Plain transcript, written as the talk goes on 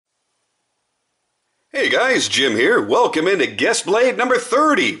Hey guys, Jim here. Welcome into Guest Blade number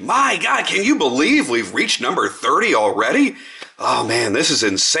 30. My God, can you believe we've reached number 30 already? Oh man, this is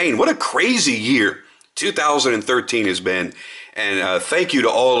insane. What a crazy year 2013 has been. And thank you to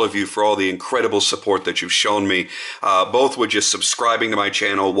all of you for all the incredible support that you've shown me, both with just subscribing to my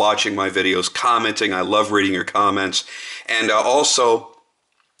channel, watching my videos, commenting. I love reading your comments. And also,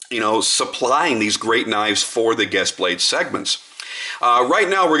 supplying these great knives for the Guest Blade segments. Right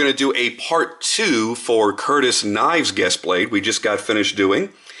now we're going to do a part 2 for Curtis Knives Guest Blade. We just got finished doing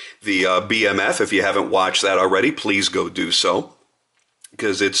the BMF. If you haven't watched that already, please go do so.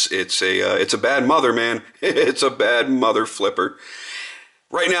 Because it's a bad mother, man. It's a bad mother flipper.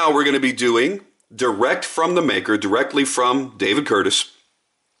 Right now we're going to be doing, direct from the maker, directly from David Curtis,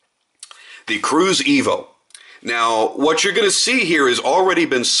 the Cruze Evo. Now, what you're going to see here has already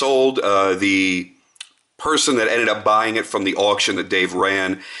been sold. The person that ended up buying it from the auction that Dave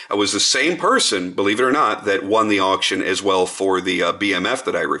ran was the same person, believe it or not, that won the auction as well for the BMF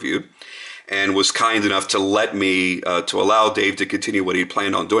that I reviewed, and was kind enough to let me, to allow Dave to continue what he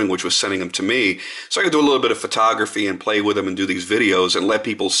planned on doing, which was sending them to me, so I could do a little bit of photography and play with him and do these videos and let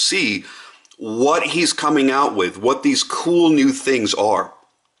people see what he's coming out with, what these cool new things are.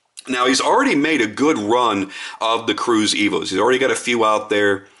 Now, he's already made a good run of the Cruze Evos. He's already got a few out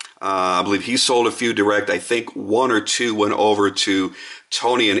there. I believe he sold a few direct. I think 1 or 2 went over to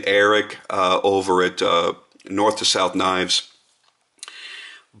Tony and Eric over at North to South Knives.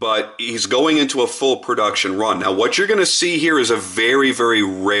 But he's going into a full production run. Now, what you're going to see here is a very, very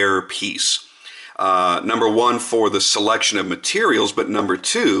rare piece. Number one, for the selection of materials, but number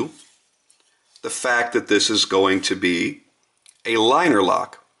two, the fact that this is going to be a liner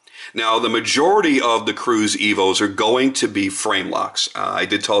lock. Now, the majority of the Cruze Evos are going to be frame locks. I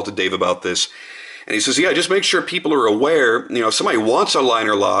did talk to Dave about this, and he says, yeah, just make sure people are aware. If somebody wants a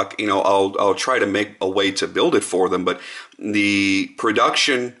liner lock, I'll try to make a way to build it for them. But the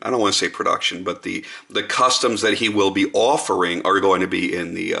production, I don't want to say production, but the customs that he will be offering are going to be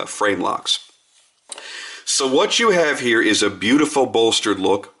in the frame locks. So what you have here is a beautiful bolstered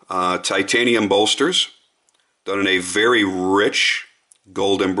look, titanium bolsters, done in a very rich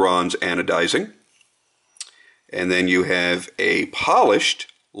gold and bronze anodizing. And then you have a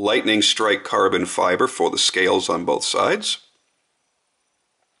polished lightning strike carbon fiber for the scales on both sides.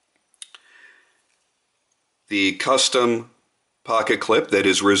 The custom pocket clip that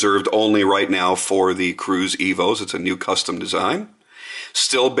is reserved only right now for the Cruze Evos. It's a new custom design.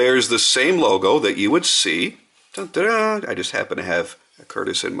 Still bears the same logo that you would see. Dun, dun, dun. I just happen to have a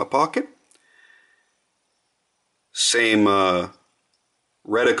Curtis in my pocket. Same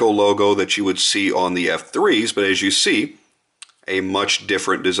reticle logo that you would see on the F3s, but as you see, a much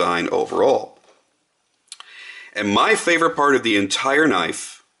different design overall. And my favorite part of the entire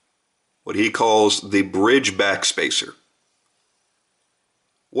knife, what he calls the bridge backspacer.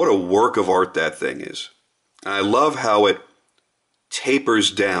 What a work of art that thing is. And I love how it tapers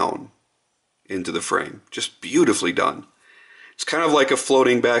down into the frame. Just beautifully done. It's kind of like a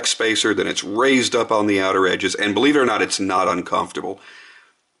floating backspacer, then it's raised up on the outer edges, and believe it or not, it's not uncomfortable.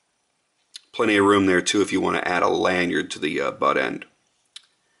 Plenty of room there too if you want to add a lanyard to the butt end.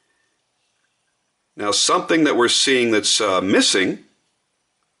 Now, something that we're seeing that's missing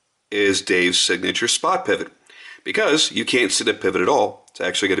is Dave's signature spot pivot, because you can't see the pivot at all. It's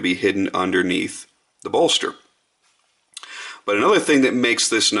actually going to be hidden underneath the bolster. But another thing that makes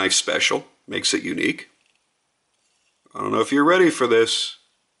this knife special, makes it unique, I don't know if you're ready for this.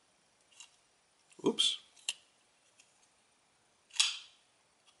 Oops.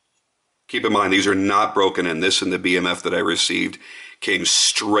 Keep in mind, these are not broken in. This and the BMF that I received came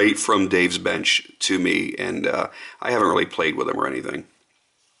straight from Dave's bench to me, and I haven't really played with them or anything.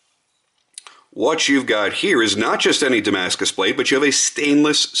 What you've got here is not just any Damascus blade, but you have a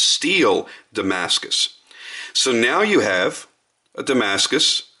stainless steel Damascus. So now you have a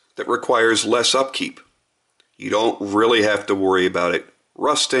Damascus that requires less upkeep. You don't really have to worry about it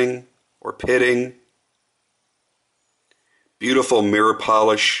rusting or pitting. Beautiful mirror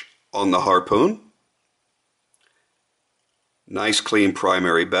polish on the harpoon. Nice clean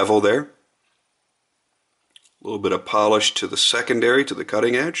primary bevel there. A little bit of polish to the secondary, to the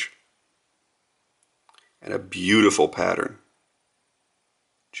cutting edge. And a beautiful pattern.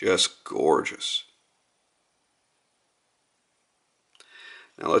 Just gorgeous.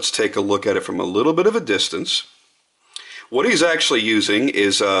 Now let's take a look at it from a little bit of a distance. What he's actually using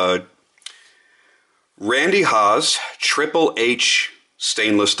is Randy Haas Triple H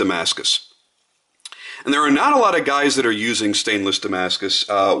stainless Damascus. And there are not a lot of guys that are using stainless Damascus.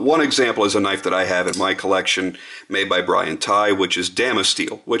 One example is a knife that I have in my collection made by Brian Ty, which is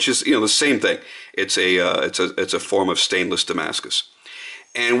Damasteel, which is, the same thing. It's a form of stainless Damascus.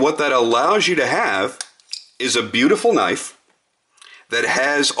 And what that allows you to have is a beautiful knife that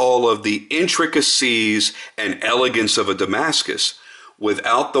has all of the intricacies and elegance of a Damascus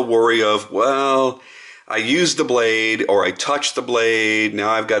without the worry of, well, I used the blade or I touched the blade, now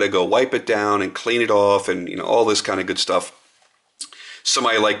I've got to go wipe it down and clean it off and all this kind of good stuff.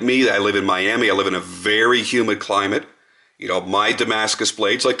 Somebody like me, I live in Miami, I live in a very humid climate. My Damascus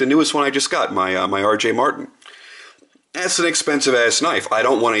blades, like the newest one I just got, my RJ Martin. That's an expensive ass knife. I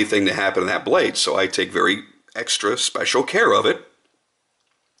don't want anything to happen to that blade, so I take very extra special care of it.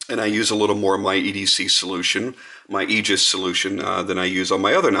 And I use a little more of my EDC solution, my Aegis solution, than I use on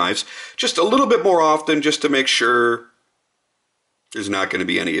my other knives. Just a little bit more often, just to make sure there's not going to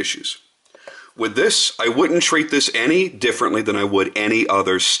be any issues. With this, I wouldn't treat this any differently than I would any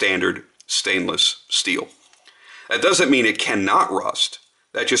other standard stainless steel. That doesn't mean it cannot rust.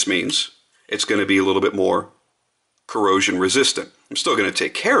 That just means it's going to be a little bit more corrosion resistant. I'm still going to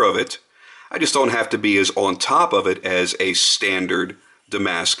take care of it. I just don't have to be as on top of it as a standard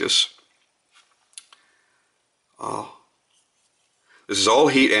Damascus. Oh. This is all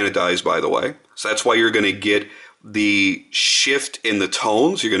heat anodized, by the way. So that's why you're going to get the shift in the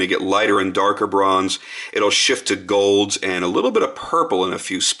tones. You're going to get lighter and darker bronze. It'll shift to golds and a little bit of purple in a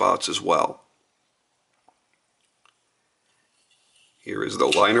few spots as well. Here is the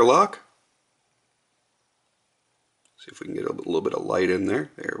liner lock. See if we can get a little bit of light in there.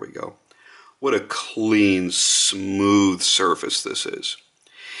 There we go. What a clean, smooth surface this is.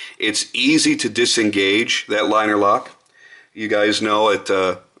 It's easy to disengage that liner lock. You guys know it.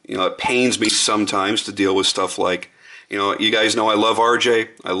 It pains me sometimes to deal with stuff like, you guys know I love RJ.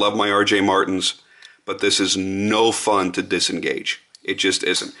 I love my RJ Martins, but this is no fun to disengage. It just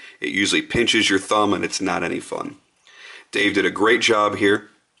isn't. It usually pinches your thumb, and it's not any fun. Dave did a great job here.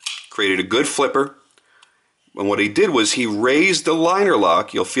 Created a good flipper. And what he did was he raised the liner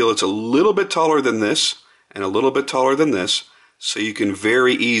lock. You'll feel it's a little bit taller than this and a little bit taller than this, so you can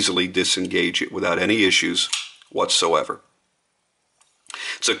very easily disengage it without any issues whatsoever.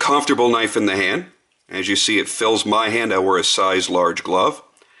 It's a comfortable knife in the hand. As you see, it fills my hand. I wear a size large glove.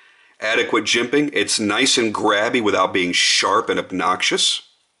 Adequate jimping. It's nice and grabby without being sharp and obnoxious.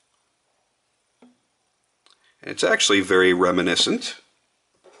 And it's actually very reminiscent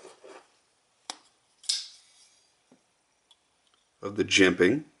of the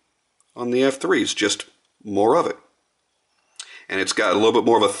jimping on the F3s, just more of it. And it's got a little bit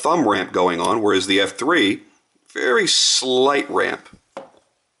more of a thumb ramp going on, whereas the F3, very slight ramp.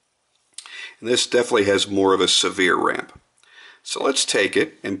 And this definitely has more of a severe ramp. So let's take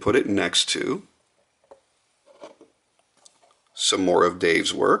it and put it next to some more of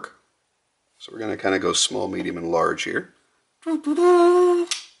Dave's work. So we're going to kind of go small, medium, and large here. Yep,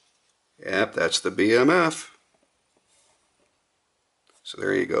 that's the BMF. So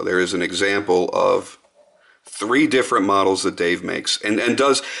there you go. There is an example of 3 different models that Dave makes. And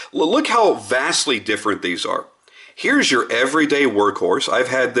does, look how vastly different these are. Here's your everyday workhorse. I've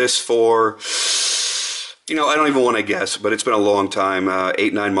had this for, I don't even want to guess, but it's been a long time,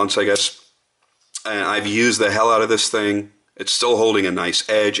 8-9 months, I guess. And I've used the hell out of this thing. It's still holding a nice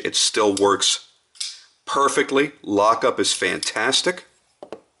edge. It still works perfectly. Lockup is fantastic.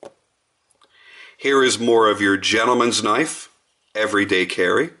 Here is more of your gentleman's knife. Everyday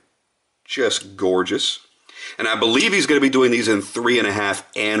carry. Just gorgeous. And I believe he's going to be doing these in 3.5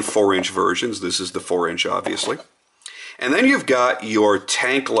 and 4-inch versions. This is the 4-inch, obviously. And then you've got your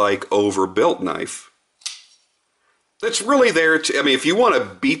tank-like overbuilt knife. That's really there to, if you want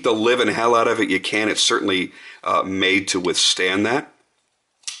to beat the living hell out of it, you can. It's certainly made to withstand that.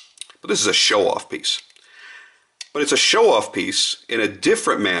 But this is a show-off piece. But it's a show-off piece in a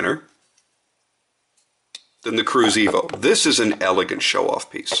different manner than the Cruze Evo. This is an elegant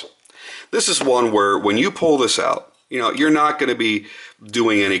show-off piece. This is one where when you pull this out, you're not going to be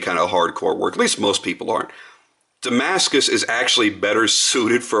doing any kind of hardcore work. At least most people aren't. Damascus is actually better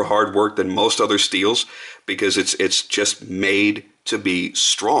suited for hard work than most other steels because it's just made to be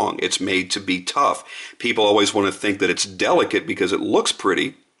strong. It's made to be tough. People always want to think that it's delicate because it looks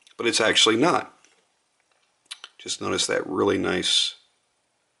pretty, but it's actually not. Just notice that really nice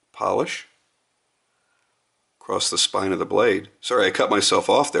polish across the spine of the blade. Sorry, I cut myself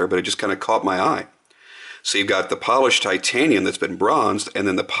off there, but it just kind of caught my eye. So you've got the polished titanium that's been bronzed, and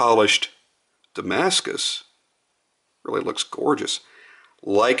then the polished Damascus. Really looks gorgeous.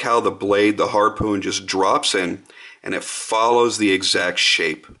 Like how the blade, the harpoon, just drops in, and it follows the exact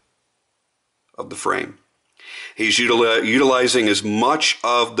shape of the frame. He's utilizing as much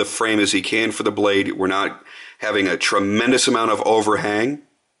of the frame as he can for the blade. We're not having a tremendous amount of overhang.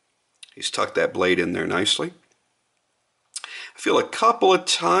 He's tucked that blade in there nicely. I feel a couple of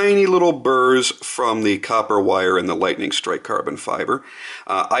tiny little burrs from the copper wire and the lightning strike carbon fiber.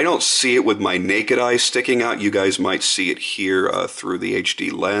 I don't see it with my naked eye sticking out. You guys might see it here through the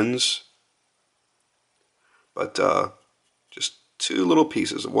HD lens. But just two little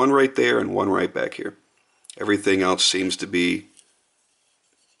pieces, one right there and one right back here. Everything else seems to be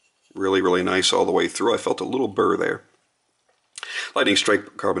really, really nice all the way through. I felt a little burr there. Lightning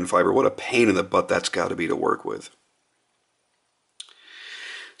strike carbon fiber, what a pain in the butt that's got to be to work with.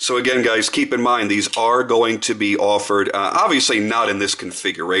 So again, guys, keep in mind, these are going to be offered, obviously not in this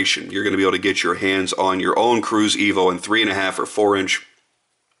configuration. You're going to be able to get your hands on your own Cruze Evo in 3.5 or 4 inch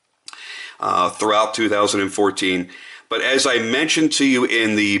throughout 2014. But as I mentioned to you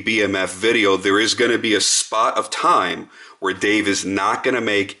in the BMF video, there is going to be a spot of time where Dave is not going to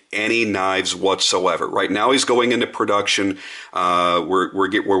make any knives whatsoever. Right now he's going into production. We're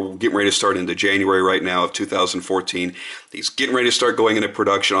getting ready to start into January right now of 2014. He's getting ready to start going into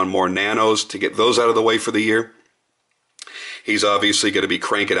production on more nanos to get those out of the way for the year. He's obviously going to be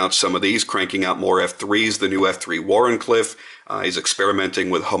cranking out some of these, cranking out more F3s, the new F3 Warrenclyffe. He's experimenting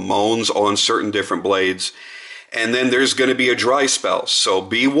with Hamones on certain different blades. And then there's going to be a dry spell, so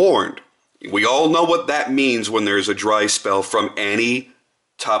be warned. We all know what that means when there's a dry spell from any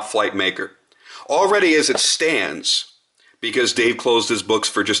top flight maker. Already as it stands, because Dave closed his books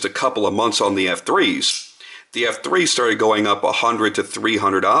for just a couple of months on the F3s, the F3s started going up $100 to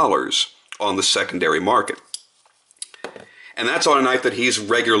 $300 on the secondary market. And that's on a knife that he's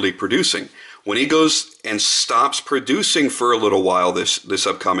regularly producing. When he goes and stops producing for a little while this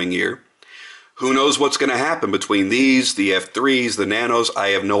upcoming year, who knows what's going to happen between these, the F3s, the nanos? I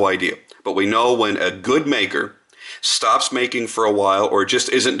have no idea. But we know when a good maker stops making for a while or just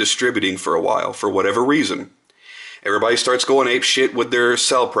isn't distributing for a while for whatever reason, everybody starts going ape shit with their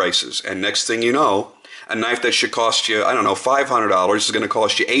sell prices. And next thing you know, a knife that should cost you, I don't know, $500 is going to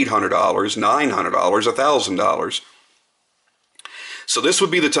cost you $800, $900, $1,000. So this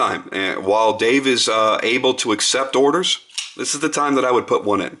would be the time. While Dave is able to accept orders, this is the time that I would put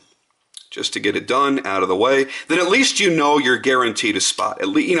one in. Just to get it done, out of the way. Then at least you know you're guaranteed a spot. At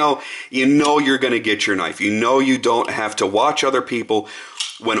least you know you're going to get your knife. You know you don't have to watch other people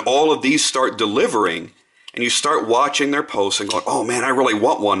when all of these start delivering, and you start watching their posts and going, oh man, I really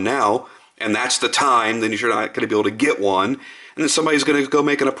want one now, and that's the time. Then you're not going to be able to get one, and then somebody's going to go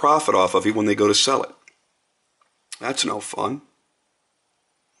making a profit off of you when they go to sell it. That's no fun.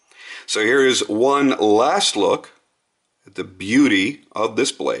 So here is one last look at the beauty of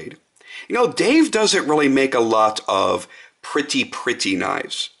this blade. You know, Dave doesn't really make a lot of pretty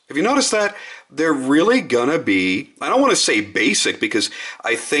knives. Have you noticed that? They're really gonna be, I don't want to say basic because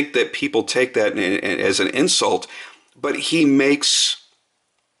I think that people take that as an insult, but he makes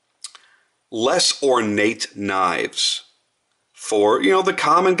less ornate knives for, the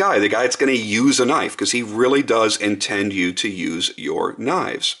common guy, the guy that's going to use a knife, because he really does intend you to use your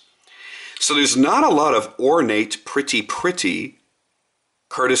knives. So there's not a lot of ornate, pretty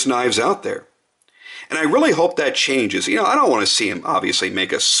Curtis knives out there. And I really hope that changes. I don't want to see him obviously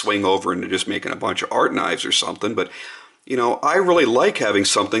make a swing over into just making a bunch of art knives or something, but I really like having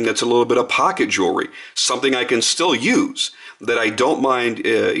something that's a little bit of pocket jewelry, something I can still use, that I don't mind,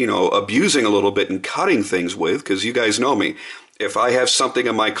 abusing a little bit and cutting things with, because you guys know me. If I have something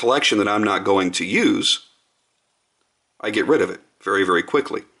in my collection that I'm not going to use, I get rid of it very, very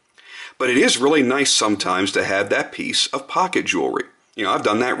quickly. But it is really nice sometimes to have that piece of pocket jewelry. I've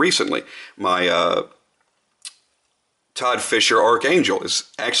done that recently. My Todd Fisher Archangel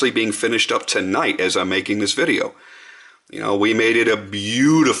is actually being finished up tonight as I'm making this video. We made it a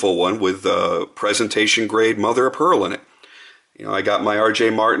beautiful one with presentation grade mother of pearl in it. I got my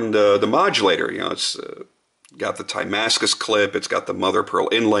RJ Martin, the modulator. It's got the Damascus clip. It's got the mother of pearl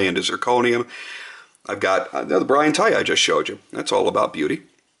inlay into zirconium. I've got the Brian Ty I just showed you. That's all about beauty.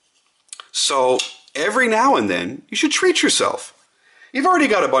 So every now and then, you should treat yourself. You've already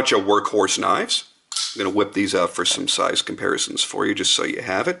got a bunch of workhorse knives. I'm going to whip these out for some size comparisons for you, just so you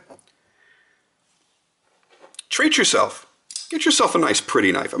have it. Treat yourself. Get yourself a nice,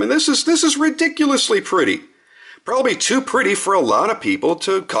 pretty knife. I mean, this is ridiculously pretty. Probably too pretty for a lot of people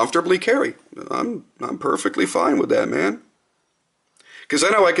to comfortably carry. I'm perfectly fine with that, man. Because I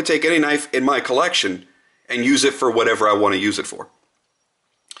know I could take any knife in my collection and use it for whatever I want to use it for.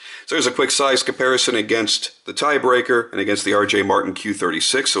 So there's a quick size comparison against the Tiebreaker and against the RJ Martin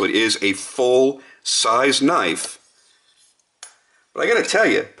Q36. So it is a full size knife. But I got to tell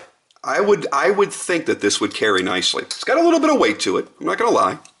you, I would think that this would carry nicely. It's got a little bit of weight to it. I'm not going to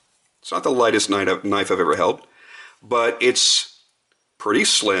lie. It's not the lightest knife I've ever held, but it's pretty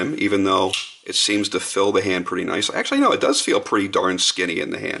slim, even though it seems to fill the hand pretty nicely. Actually, no, it does feel pretty darn skinny in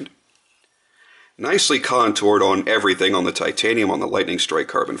the hand. Nicely contoured on everything, on the titanium, on the lightning strike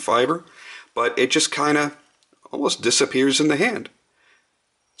carbon fiber, but it just kind of almost disappears in the hand.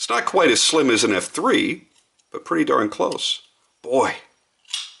 It's not quite as slim as an F3, but pretty darn close. Boy,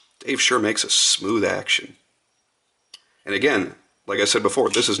 Dave sure makes a smooth action. And again, like I said before,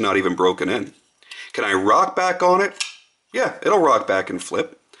 this is not even broken in. Can I rock back on it? Yeah, it'll rock back and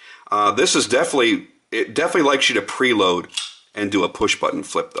flip. This is definitely, it definitely likes you to preload and do a push button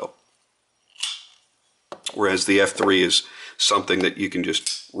flip though. Whereas the F3 is something that you can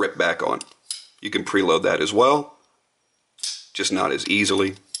just rip back on. You can preload that as well, just not as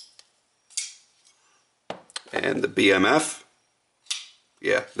easily. And the BMF,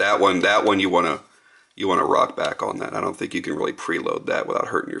 yeah, that one you wanna rock back on that. I don't think you can really preload that without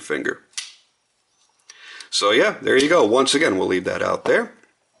hurting your finger. So yeah, there you go. Once again, we'll leave that out there.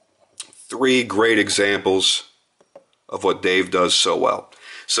 3 great examples of what Dave does so well.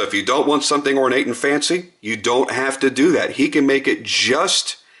 So if you don't want something ornate and fancy, you don't have to do that. He can make it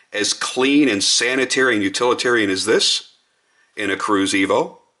just as clean and sanitary and utilitarian as this in a Cruze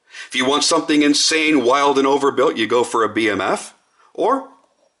Evo. If you want something insane, wild, and overbuilt, you go for a BMF. Or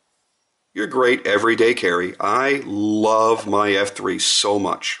your great everyday carry. I love my F3 so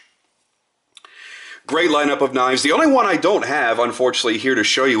much. Great lineup of knives. The only one I don't have, unfortunately, here to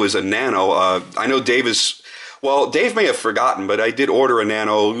show you is a Nano. I know Dave is... Well, Dave may have forgotten, but I did order a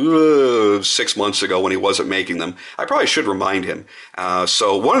Nano 6 months ago when he wasn't making them. I probably should remind him.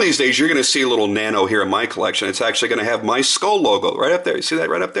 So one of these days, you're going to see a little Nano here in my collection. It's actually going to have my skull logo right up there. You see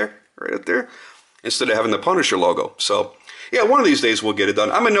that right up there? Right up there? Instead of having the Punisher logo. So, yeah, one of these days we'll get it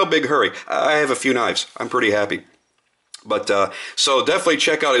done. I'm in no big hurry. I have a few knives. I'm pretty happy. But so definitely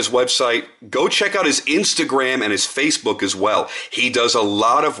check out his website. Go check out his Instagram and his Facebook as well. He does a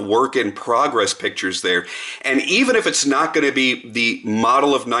lot of work in progress pictures there. And even if it's not going to be the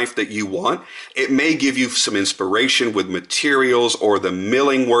model of knife that you want, it may give you some inspiration with materials or the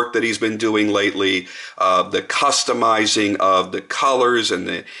milling work that he's been doing lately, the customizing of the colors,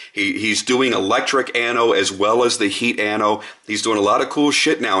 and he's doing electric ano as well as the heat ano. He's doing a lot of cool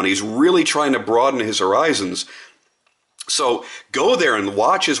shit now, and he's really trying to broaden his horizons. So go there and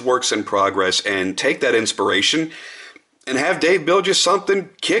watch his works in progress and take that inspiration and have Dave build you something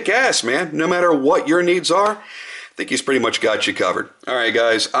kick-ass, man. No matter what your needs are, I think he's pretty much got you covered. All right,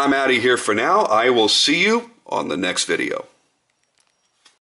 guys, I'm out of here for now. I will see you on the next video.